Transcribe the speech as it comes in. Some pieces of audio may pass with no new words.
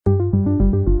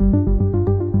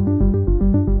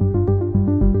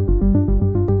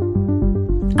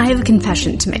I have a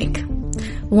confession to make.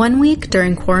 One week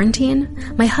during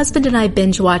quarantine, my husband and I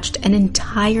binge-watched an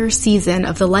entire season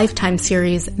of the Lifetime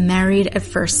series Married at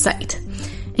First Sight.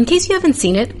 In case you haven't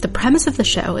seen it, the premise of the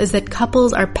show is that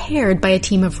couples are paired by a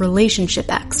team of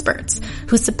relationship experts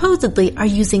who supposedly are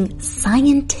using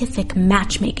scientific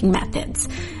matchmaking methods,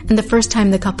 and the first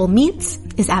time the couple meets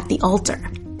is at the altar.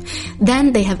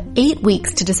 Then they have 8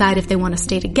 weeks to decide if they want to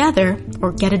stay together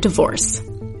or get a divorce.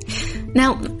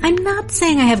 Now, I'm not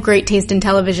saying I have great taste in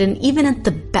television even at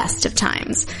the best of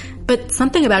times, but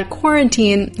something about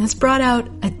quarantine has brought out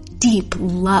a deep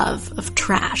love of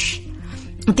trash.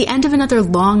 At the end of another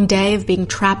long day of being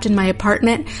trapped in my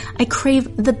apartment, I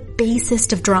crave the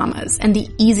basest of dramas and the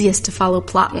easiest to follow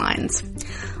plot lines.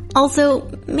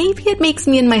 Also, maybe it makes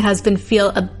me and my husband feel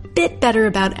a bit better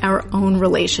about our own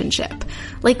relationship.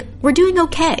 Like, we're doing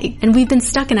okay, and we've been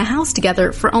stuck in a house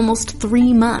together for almost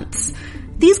 3 months.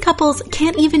 These couples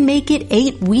can't even make it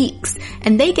 8 weeks,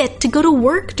 and they get to go to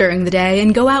work during the day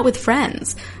and go out with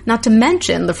friends, not to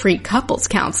mention the free couples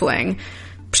counseling.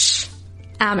 Psh,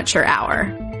 amateur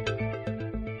hour.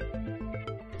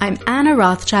 I'm Anna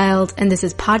Rothschild, and this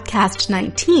is podcast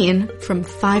 19 from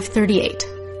 538.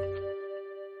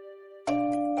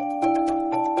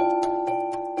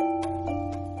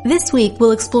 This week,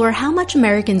 we'll explore how much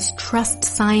Americans trust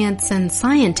science and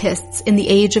scientists in the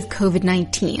age of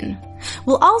COVID-19.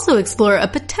 We'll also explore a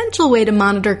potential way to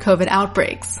monitor COVID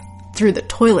outbreaks through the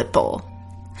toilet bowl.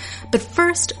 But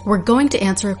first, we're going to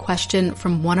answer a question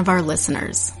from one of our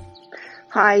listeners.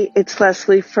 Hi, it's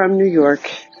Leslie from New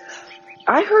York.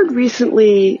 I heard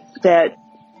recently that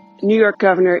New York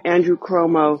Governor Andrew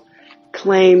Cuomo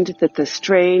claimed that the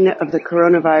strain of the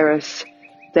coronavirus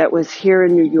that was here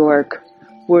in New York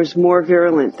was more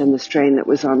virulent than the strain that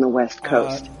was on the West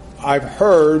Coast. I've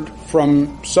heard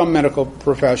from some medical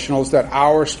professionals that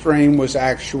our strain was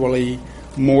actually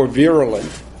more virulent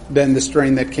than the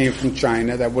strain that came from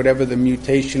China, that whatever the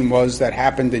mutation was that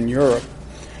happened in Europe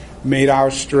made our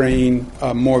strain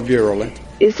more virulent.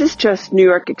 Is this just New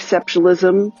York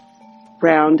exceptionalism,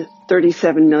 around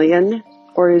 37 million,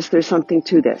 or is there something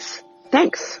to this?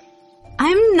 Thanks.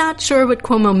 I'm not sure what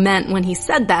Cuomo meant when he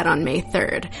said that on May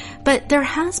 3rd, but there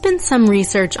has been some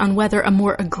research on whether a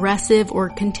more aggressive or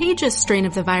contagious strain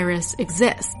of the virus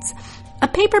exists. A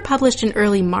paper published in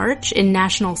early March in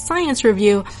National Science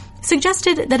Review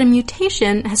suggested that a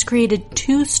mutation has created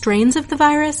 2 strains of the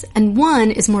virus, and one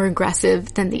is more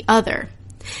aggressive than the other.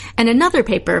 And another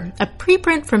paper, a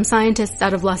preprint from scientists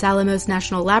out of Los Alamos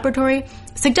National Laboratory,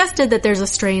 suggested that there's a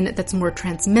strain that's more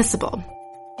transmissible.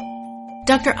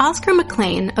 Dr. Oscar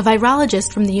McLean, a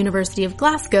virologist from the University of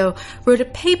Glasgow, wrote a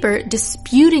paper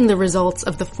disputing the results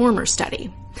of the former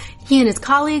study. He and his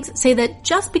colleagues say that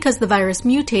just because the virus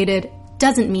mutated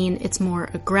doesn't mean it's more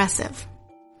aggressive.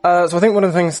 So I think one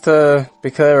of the things to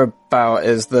be clear about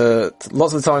is that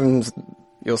lots of the times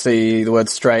you'll see the word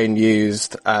strain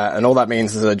used, and all that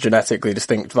means is a genetically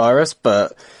distinct virus,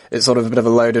 but it's sort of a bit of a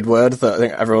loaded word that I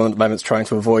think everyone at the moment is trying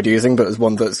to avoid using, but is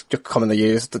one that's commonly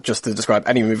used just to describe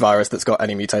any virus that's got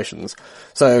any mutations.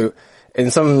 So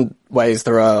in some ways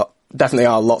there definitely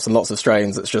are lots and lots of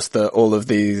strains. It's just that all of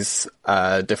these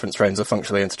different strains are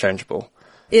functionally interchangeable.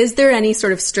 Is there any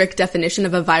sort of strict definition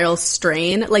of a viral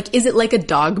strain? Like, is it like a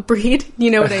dog breed?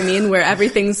 You know what I mean? Where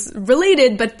everything's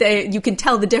related, but you can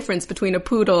tell the difference between a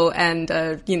poodle and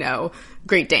a,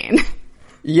 Great Dane.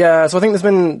 Yeah, so I think there's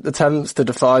been attempts to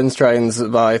define strains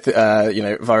by,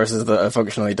 viruses that are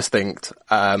functionally distinct.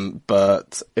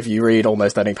 But if you read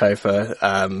almost any paper,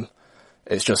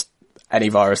 it's just any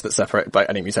virus that's separated by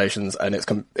any mutations, and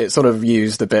it's sort of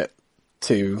used a bit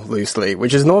too loosely,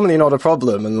 which is normally not a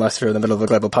problem unless you're in the middle of a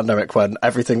global pandemic when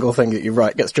every single thing that you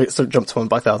write gets jumped on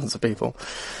by thousands of people.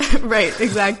 Right,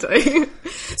 exactly.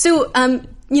 So,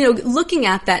 looking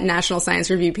at that National Science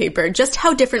Review paper, just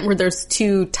how different were those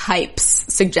 2 types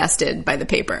suggested by the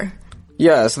paper?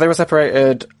 Yeah, so they were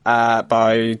separated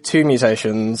by 2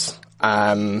 mutations, so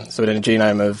in a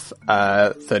genome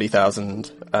of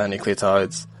 30,000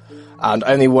 nucleotides, and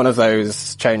only one of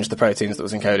those changed the proteins that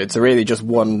was encoded, so really just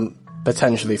one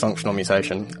potentially functional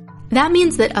mutation. That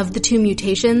means that of the 2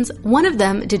 mutations, one of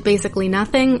them did basically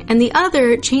nothing, and the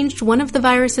other changed one of the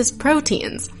virus's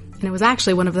proteins. And it was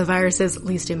actually one of the virus's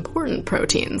least important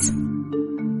proteins.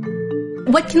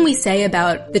 What can we say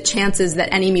about the chances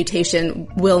that any mutation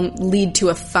will lead to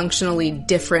a functionally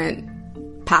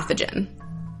different pathogen?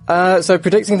 So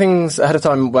predicting things ahead of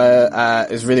time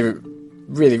is really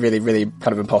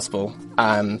kind of impossible.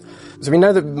 So we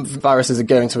know that viruses are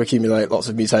going to accumulate lots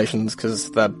of mutations because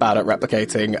they're bad at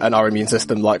replicating, and our immune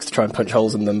system likes to try and punch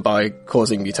holes in them by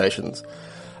causing mutations.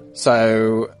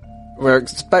 So We're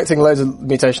expecting loads of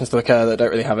mutations to occur that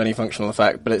don't really have any functional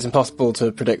effect, but it's impossible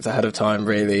to predict ahead of time,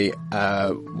 really,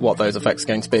 what those effects are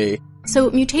going to be.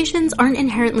 So mutations aren't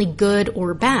inherently good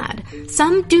or bad.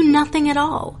 Some do nothing at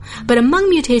all. But among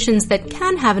mutations that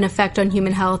can have an effect on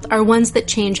human health are ones that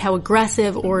change how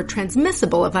aggressive or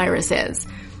transmissible a virus is.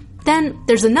 Then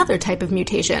there's another type of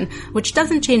mutation, which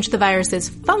doesn't change the virus's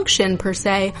function per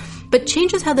se, but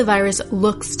changes how the virus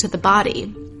looks to the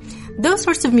body. Those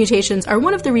sorts of mutations are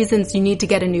one of the reasons you need to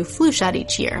get a new flu shot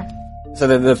each year. So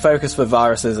the focus for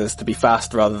viruses is to be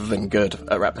fast rather than good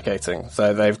at replicating.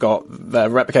 So their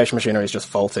replication machinery is just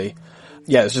faulty.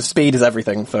 Yeah, it's just speed is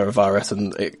everything for a virus,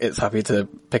 and it's happy to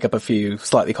pick up a few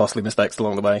slightly costly mistakes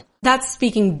along the way. That's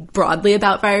speaking broadly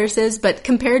about viruses, but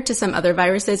compared to some other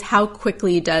viruses, how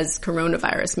quickly does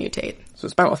coronavirus mutate? So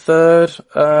it's about a third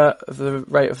of the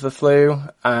rate of the flu.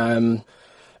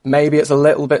 Maybe it's a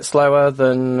little bit slower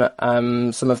than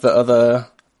some of the other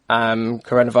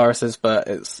coronaviruses, but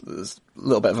there's a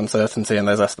little bit of uncertainty in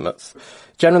those estimates.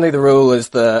 Generally, the rule is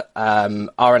that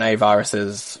RNA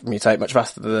viruses mutate much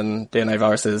faster than DNA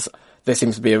viruses. This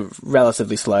seems to be a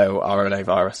relatively slow RNA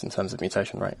virus in terms of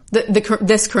mutation rate.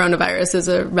 This coronavirus is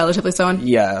a relatively slow one?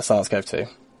 Yeah, SARS-CoV-2.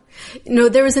 No,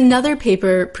 there was another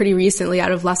paper pretty recently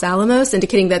out of Los Alamos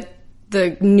indicating that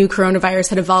the new coronavirus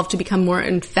had evolved to become more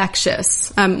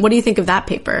infectious. What do you think of that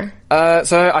paper?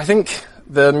 So I think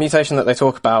the mutation that they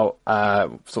talk about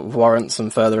sort of warrants some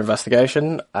further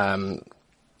investigation.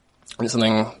 It's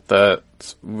something that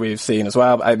we've seen as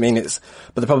well. I mean,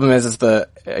 but the problem is that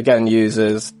it again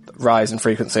uses rise in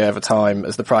frequency over time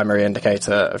as the primary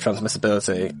indicator of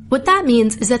transmissibility. What that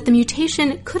means is that the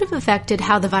mutation could have affected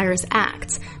how the virus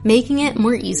acts, making it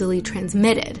more easily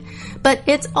transmitted. But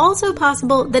it's also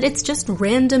possible that it's just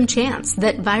random chance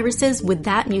that viruses with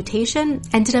that mutation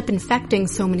ended up infecting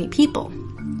so many people.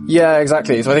 Yeah,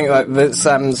 exactly. So I think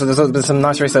there's been some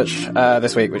nice research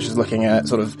this week which is looking at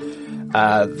sort of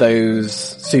those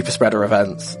super spreader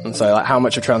events, and so like how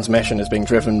much of transmission is being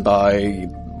driven by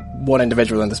one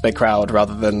individual in this big crowd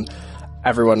rather than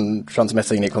everyone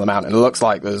transmitting an equal amount. And it looks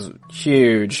like there's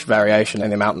huge variation in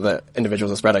the amount that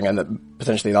individuals are spreading, and that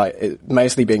potentially it's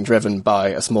mostly being driven by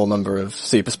a small number of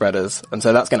super spreaders. And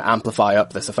so that's going to amplify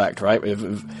up this effect, right?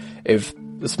 If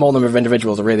a small number of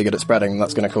individuals are really good at spreading,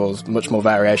 that's going to cause much more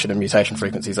variation in mutation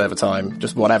frequencies over time.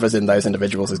 Just whatever's in those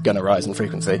individuals is going to rise in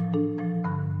frequency.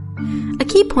 A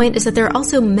key point is that there are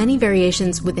also many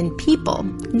variations within people,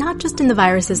 not just in the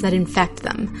viruses that infect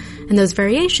them. And those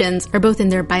variations are both in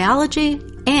their biology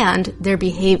and their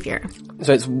behavior.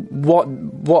 So it's what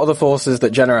are the forces that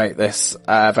generate this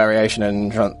variation in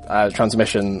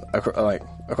transmission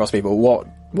across people?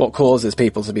 What causes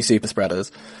people to be super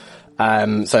spreaders?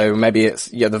 So maybe it's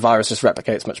the virus just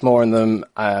replicates much more in them,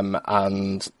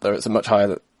 and there's a much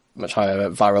higher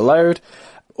viral load,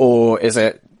 or is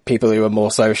it people who are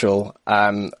more social?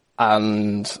 I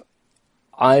think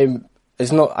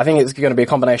it's going to be a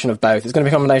combination of both. It's going to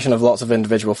be a combination of lots of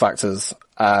individual factors,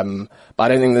 but I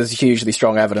don't think there's hugely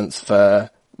strong evidence for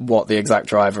what the exact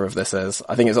driver of this is.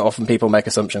 I think it's often people make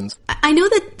assumptions. I know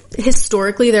that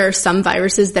historically there are some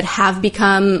viruses that have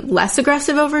become less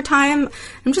aggressive over time.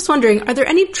 I'm just wondering, are there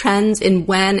any trends in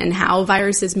when and how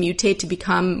viruses mutate to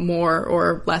become more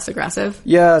or less aggressive?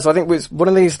 Yeah, so I think one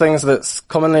of these things that's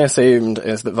commonly assumed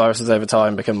is that viruses over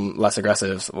time become less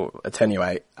aggressive or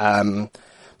attenuate. But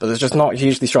there's just not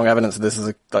hugely strong evidence that this is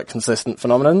a consistent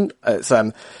phenomenon. It's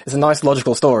a nice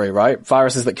logical story, right?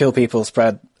 Viruses that kill people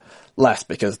spread less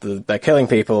because they're killing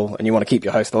people and you want to keep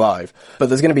your host alive. But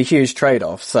there's going to be huge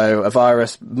trade-offs. So a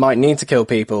virus might need to kill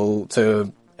people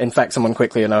to infect someone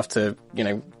quickly enough to,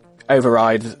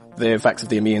 override the effects of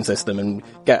the immune system and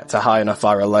get to high enough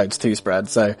viral loads to spread.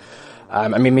 So,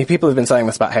 people have been saying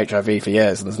this about HIV for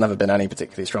years, and there's never been any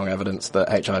particularly strong evidence that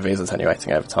HIV is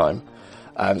attenuating over time.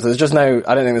 So there's just I don't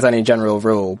think there's any general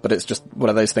rule, but it's just one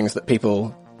of those things that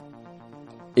people,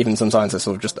 even some scientists,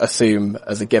 sort of just assume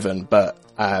as a given. But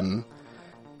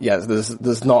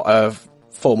there's not a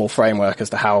formal framework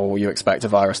as to how you expect a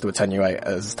virus to attenuate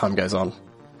as time goes on.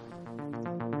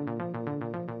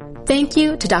 Thank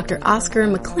you to Dr. Oscar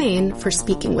McLean for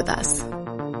speaking with us.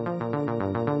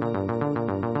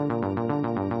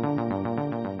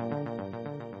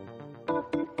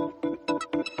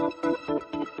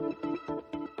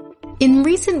 In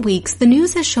recent weeks, the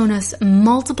news has shown us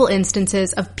multiple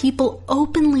instances of people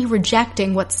openly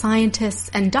rejecting what scientists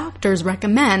and doctors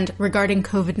recommend regarding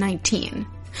COVID-19.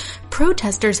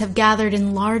 Protesters have gathered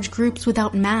in large groups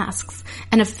without masks,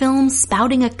 and a film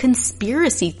spouting a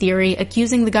conspiracy theory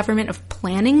accusing the government of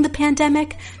planning the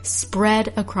pandemic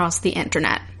spread across the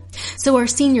internet. So our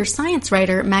senior science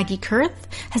writer, Maggie Kurth,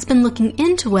 has been looking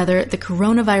into whether the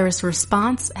coronavirus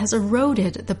response has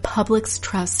eroded the public's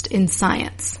trust in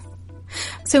science.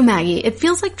 So Maggie, it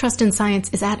feels like trust in science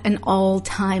is at an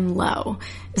all-time low.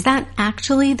 Is that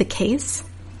actually the case?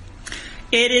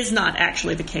 It is not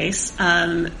actually the case.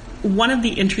 One of the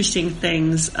interesting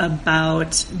things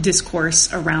about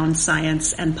discourse around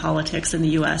science and politics in the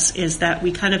U.S. is that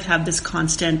we kind of have this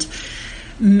constant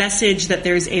message that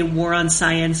there's a war on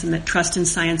science and that trust in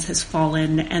science has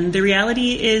fallen. And the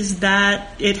reality is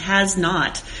that it has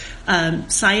not.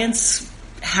 Science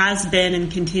has been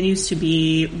and continues to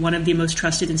be one of the most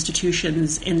trusted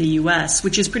institutions in the U.S.,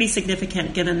 which is pretty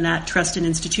significant given that trust in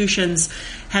institutions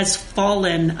has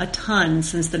fallen a ton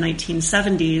since the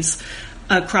 1970s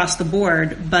across the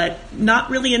board, but not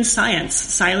really in science.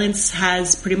 Science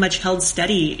has pretty much held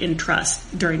steady in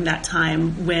trust during that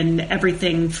time when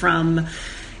everything from,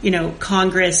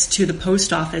 Congress to the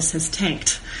post office has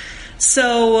tanked.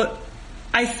 So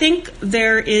I think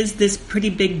there is this pretty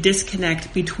big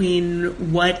disconnect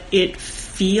between what it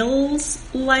feels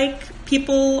like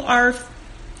people are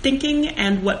thinking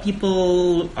and what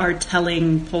people are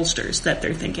telling pollsters that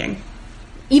they're thinking.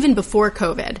 Even before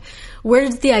COVID, where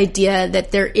does the idea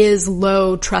that there is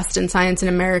low trust in science in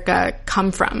America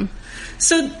come from?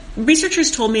 So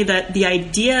researchers told me that the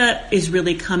idea is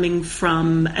really coming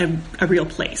from a real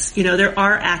place. There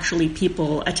are actually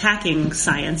people attacking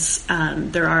science.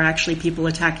 There are actually people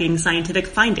attacking scientific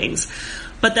findings.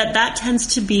 But that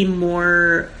tends to be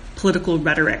more political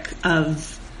rhetoric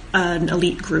of an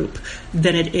elite group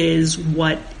than it is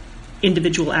what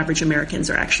individual average Americans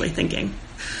are actually thinking.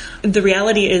 The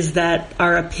reality is that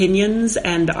our opinions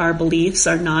and our beliefs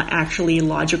are not actually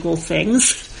logical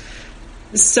things.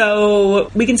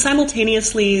 So we can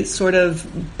simultaneously sort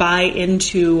of buy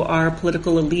into our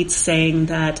political elites saying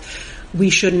that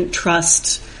we shouldn't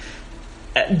trust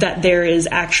that there is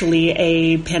actually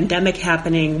a pandemic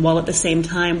happening, while at the same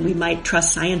time we might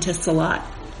trust scientists a lot.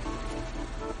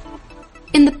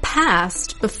 In the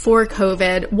past, before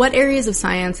COVID, what areas of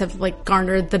science have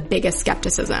garnered the biggest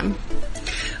skepticism?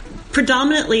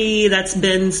 Predominantly, that's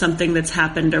been something that's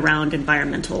happened around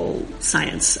environmental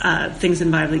science, things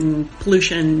involving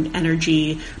pollution,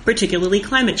 energy, particularly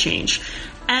climate change.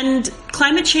 And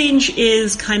climate change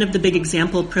is kind of the big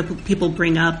example people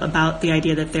bring up about the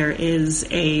idea that there is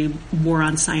a war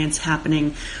on science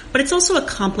happening. But it's also a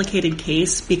complicated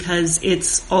case because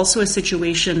it's also a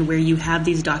situation where you have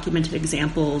these documented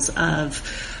examples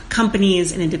of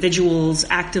companies and individuals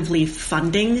actively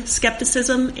funding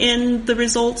skepticism in the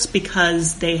results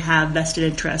because they have vested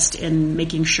interest in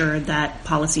making sure that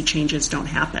policy changes don't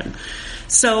happen.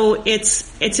 So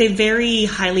it's a very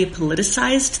highly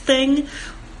politicized thing.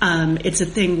 It's a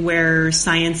thing where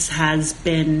science has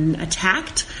been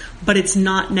attacked, but it's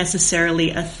not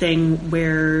necessarily a thing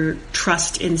where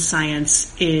trust in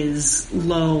science is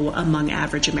low among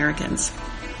average Americans.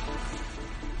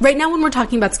 Right now, when we're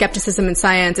talking about skepticism in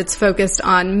science, it's focused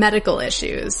on medical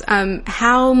issues.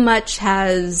 How much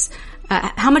have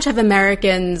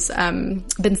Americans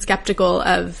been skeptical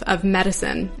of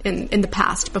medicine in the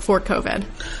past, before COVID?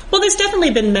 Well, there's definitely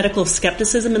been medical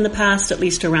skepticism in the past, at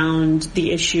least around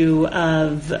the issue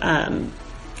of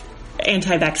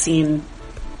anti-vaccine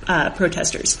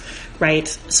protesters, right?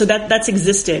 So that's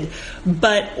existed.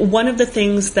 But one of the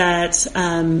things that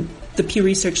the Pew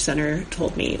Research Center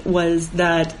told me was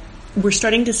that we're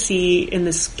starting to see, in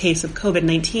this case of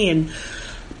COVID-19,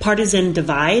 partisan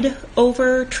divide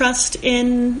over trust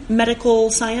in medical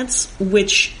science,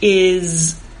 which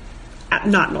is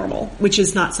not normal, which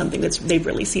is not something they've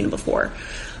really seen before.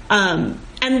 And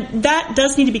that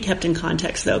does need to be kept in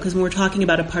context, though, because when we're talking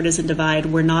about a partisan divide,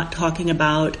 we're not talking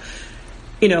about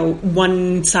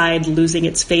one side losing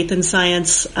its faith in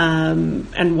science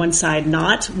and one side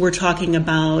not. We're talking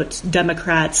about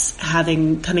Democrats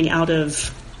coming out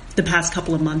of the past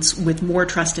couple of months with more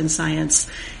trust in science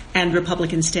and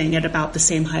Republicans staying at about the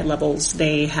same high levels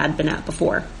they had been at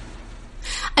before.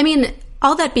 I mean,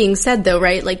 all that being said, though,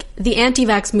 right, the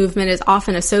anti-vax movement is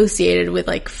often associated with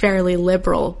fairly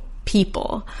liberal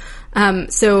people.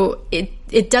 So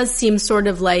it does seem sort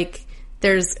of like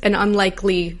there's an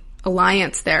unlikely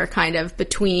alliance there kind of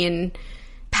between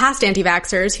past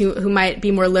anti-vaxxers who might be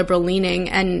more liberal leaning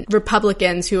and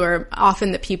Republicans who are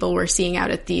often the people we're seeing out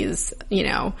at these,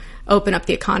 open up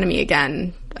the economy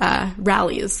again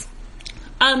rallies.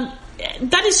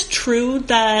 That is true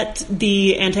that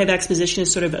the anti-vax position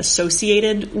is sort of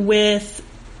associated with,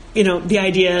 the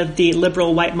idea of the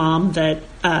liberal white mom that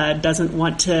doesn't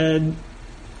want to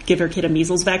give her kid a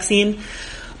measles vaccine.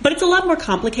 But it's a lot more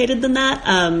complicated than that.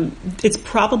 It's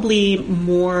probably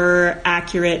more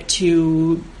accurate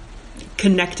to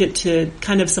connect it to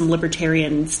kind of some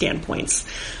libertarian standpoints.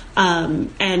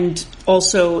 And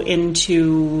also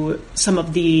into some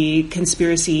of the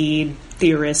conspiracy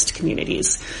theorist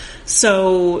communities.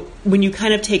 So when you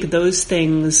kind of take those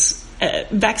things,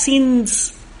 anti-vaccine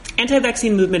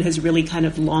movement has really kind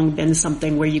of long been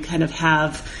something where you kind of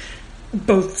have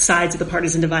both sides of the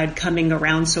partisan divide coming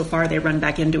around so far they run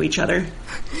back into each other.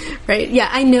 Right. Yeah,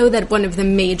 I know that one of the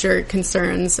major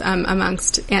concerns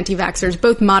amongst anti-vaxxers,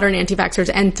 both modern anti-vaxxers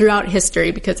and throughout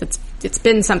history, because it's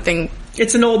been something...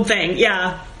 It's an old thing,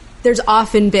 yeah. There's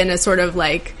often been a sort of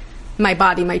like my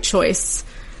body, my choice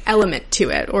element to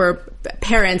it, or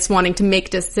parents wanting to make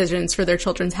decisions for their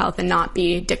children's health and not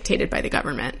be dictated by the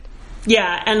government.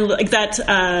 Yeah, and like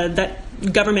that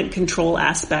government control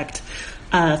aspect.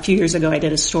 A few years ago, I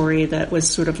did a story that was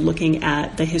sort of looking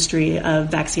at the history of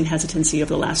vaccine hesitancy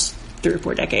over the last 3 or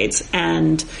 4 decades.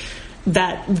 And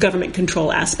that government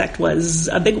control aspect was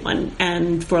a big one.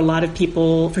 And for a lot of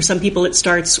people, for some people, it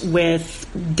starts with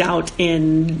doubt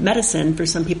in medicine. For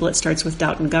some people, it starts with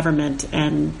doubt in government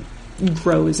and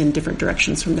grows in different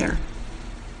directions from there.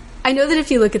 I know that if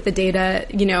you look at the data,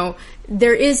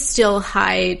 there is still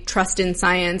high trust in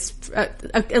science,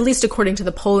 at least according to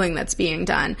the polling that's being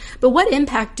done. But what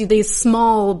impact do these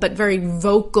small but very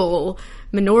vocal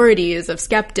minorities of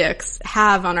skeptics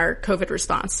have on our COVID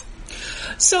response?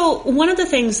 So one of the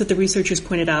things that the researchers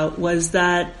pointed out was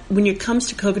that when it comes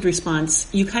to COVID response,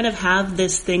 you kind of have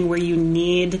this thing where you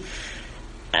need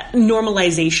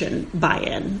normalization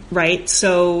buy-in, right?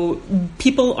 So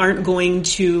people aren't going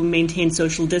to maintain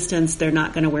social distance. They're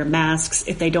not going to wear masks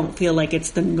if they don't feel like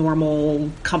it's the normal,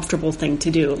 comfortable thing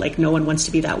to do. Like no one wants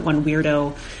to be that one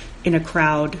weirdo in a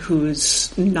crowd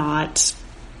who's not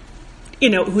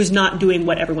doing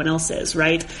what everyone else is,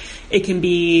 right? It can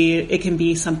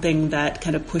be something that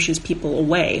kind of pushes people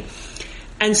away.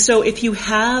 And so if you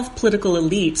have political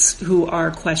elites who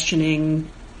are questioning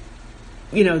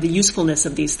the usefulness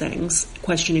of these things,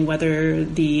 questioning whether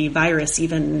the virus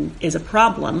even is a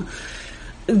problem,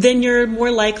 then you're more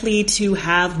likely to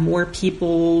have more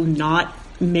people not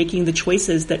making the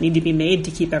choices that need to be made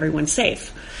to keep everyone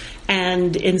safe.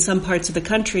 And in some parts of the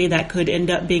country, that could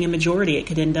end up being a majority. It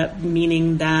could end up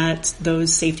meaning that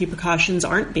those safety precautions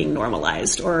aren't being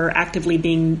normalized or actively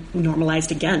being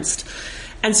normalized against.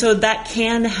 And so that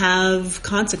can have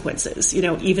consequences.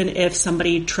 Even if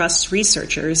somebody trusts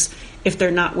researchers, if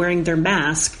they're not wearing their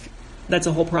mask, that's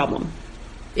a whole problem.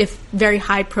 If very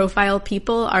high profile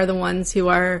people are the ones who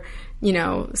are,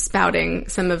 spouting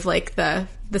some of like the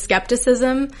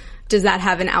skepticism, does that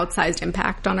have an outsized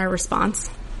impact on our response?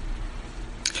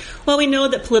 Well, we know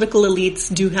that political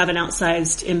elites do have an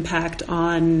outsized impact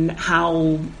on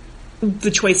how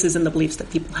the choices and the beliefs that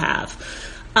people have.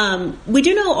 We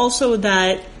do know also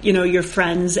that, your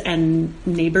friends and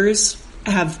neighbors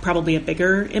have probably a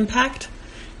bigger impact.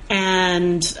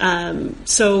 And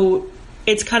so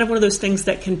it's kind of one of those things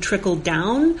that can trickle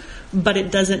down, but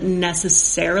it doesn't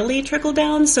necessarily trickle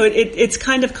down. So it's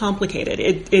kind of complicated.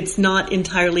 It's not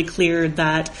entirely clear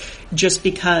that just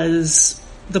because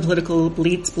the political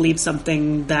elites believe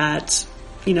something that,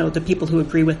 the people who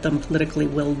agree with them politically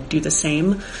will do the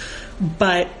same.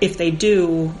 But if they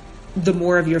do, the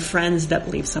more of your friends that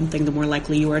believe something, the more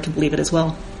likely you are to believe it as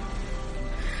well.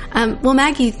 Well,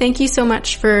 Maggie, thank you so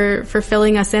much for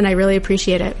filling us in. I really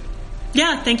appreciate it.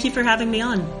 Yeah, thank you for having me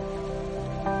on.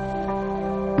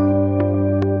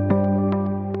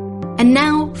 And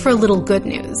now for a little good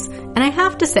news. And I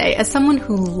have to say, as someone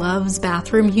who loves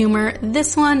bathroom humor,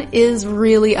 this one is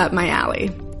really up my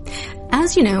alley.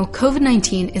 As you know,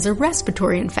 COVID-19 is a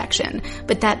respiratory infection,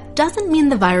 but that doesn't mean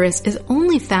the virus is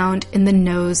only found in the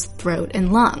nose, throat,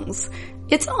 and lungs.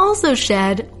 It's also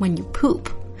shed when you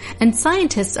poop. And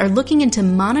scientists are looking into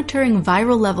monitoring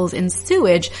viral levels in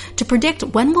sewage to predict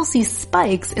when we'll see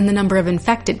spikes in the number of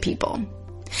infected people.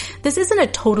 This isn't a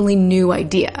totally new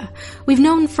idea. We've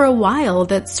known for a while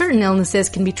that certain illnesses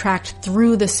can be tracked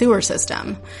through the sewer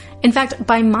system. In fact,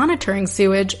 by monitoring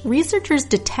sewage, researchers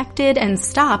detected and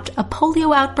stopped a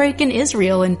polio outbreak in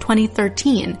Israel in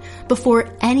 2013,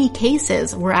 before any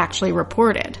cases were actually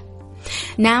reported.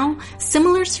 Now,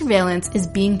 similar surveillance is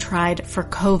being tried for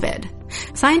COVID.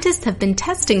 Scientists have been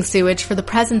testing sewage for the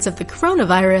presence of the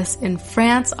coronavirus in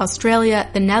France, Australia,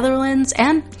 the Netherlands,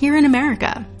 and here in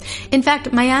America. In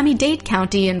fact, Miami-Dade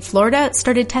County in Florida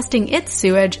started testing its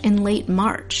sewage in late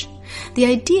March. The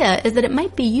idea is that it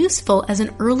might be useful as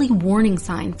an early warning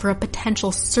sign for a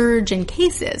potential surge in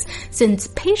cases, since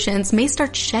patients may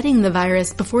start shedding the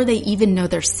virus before they even know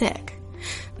they're sick.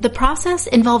 The process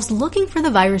involves looking for the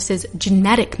virus's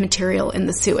genetic material in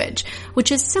the sewage,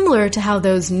 which is similar to how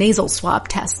those nasal swab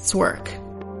tests work.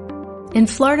 In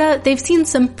Florida, they've seen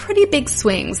some pretty big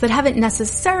swings that haven't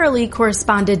necessarily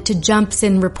corresponded to jumps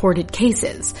in reported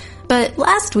cases. But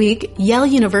last week, Yale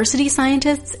University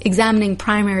scientists examining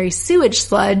primary sewage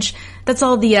sludge, that's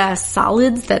all the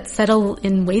solids that settle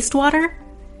in wastewater.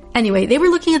 Anyway, they were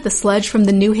looking at the sludge from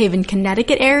the New Haven,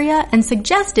 Connecticut area and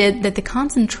suggested that the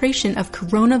concentration of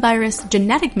coronavirus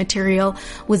genetic material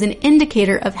was an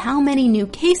indicator of how many new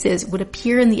cases would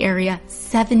appear in the area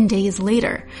 7 days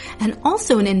later, and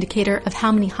also an indicator of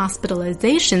how many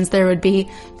hospitalizations there would be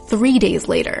 3 days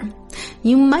later.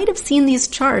 You might have seen these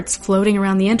charts floating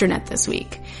around the internet this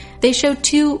week. They show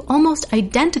two almost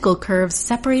identical curves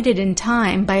separated in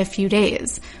time by a few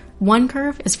days. One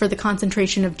curve is for the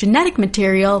concentration of genetic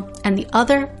material, and the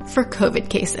other for COVID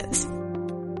cases.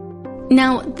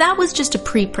 Now, that was just a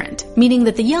preprint, meaning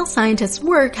that the Yale scientists'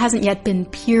 work hasn't yet been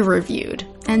peer-reviewed,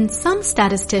 and some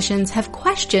statisticians have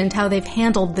questioned how they've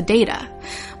handled the data.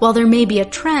 While there may be a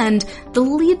trend, the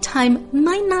lead time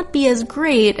might not be as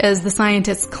great as the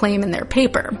scientists claim in their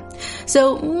paper.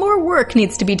 So more work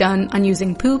needs to be done on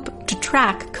using poop to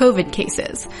track COVID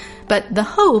cases. But the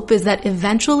hope is that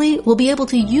eventually we'll be able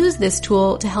to use this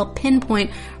tool to help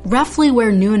pinpoint roughly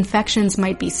where new infections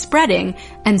might be spreading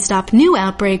and stop new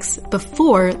outbreaks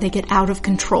before they get out of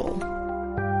control.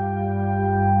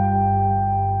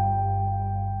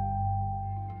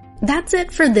 That's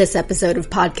it for this episode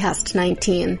of Podcast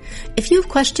 19. If you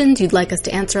have questions you'd like us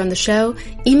to answer on the show,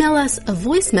 email us a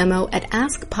voice memo at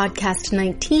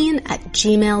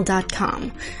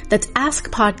askpodcast19@gmail.com. That's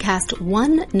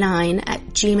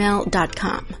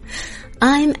askpodcast19@gmail.com.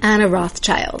 I'm Anna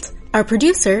Rothschild. Our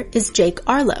producer is Jake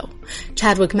Arlo.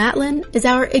 Chadwick Matlin is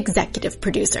our executive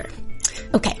producer.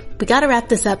 Okay, we gotta wrap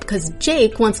this up because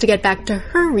Jake wants to get back to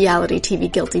her reality TV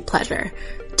guilty pleasure.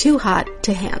 Too hot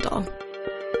to handle.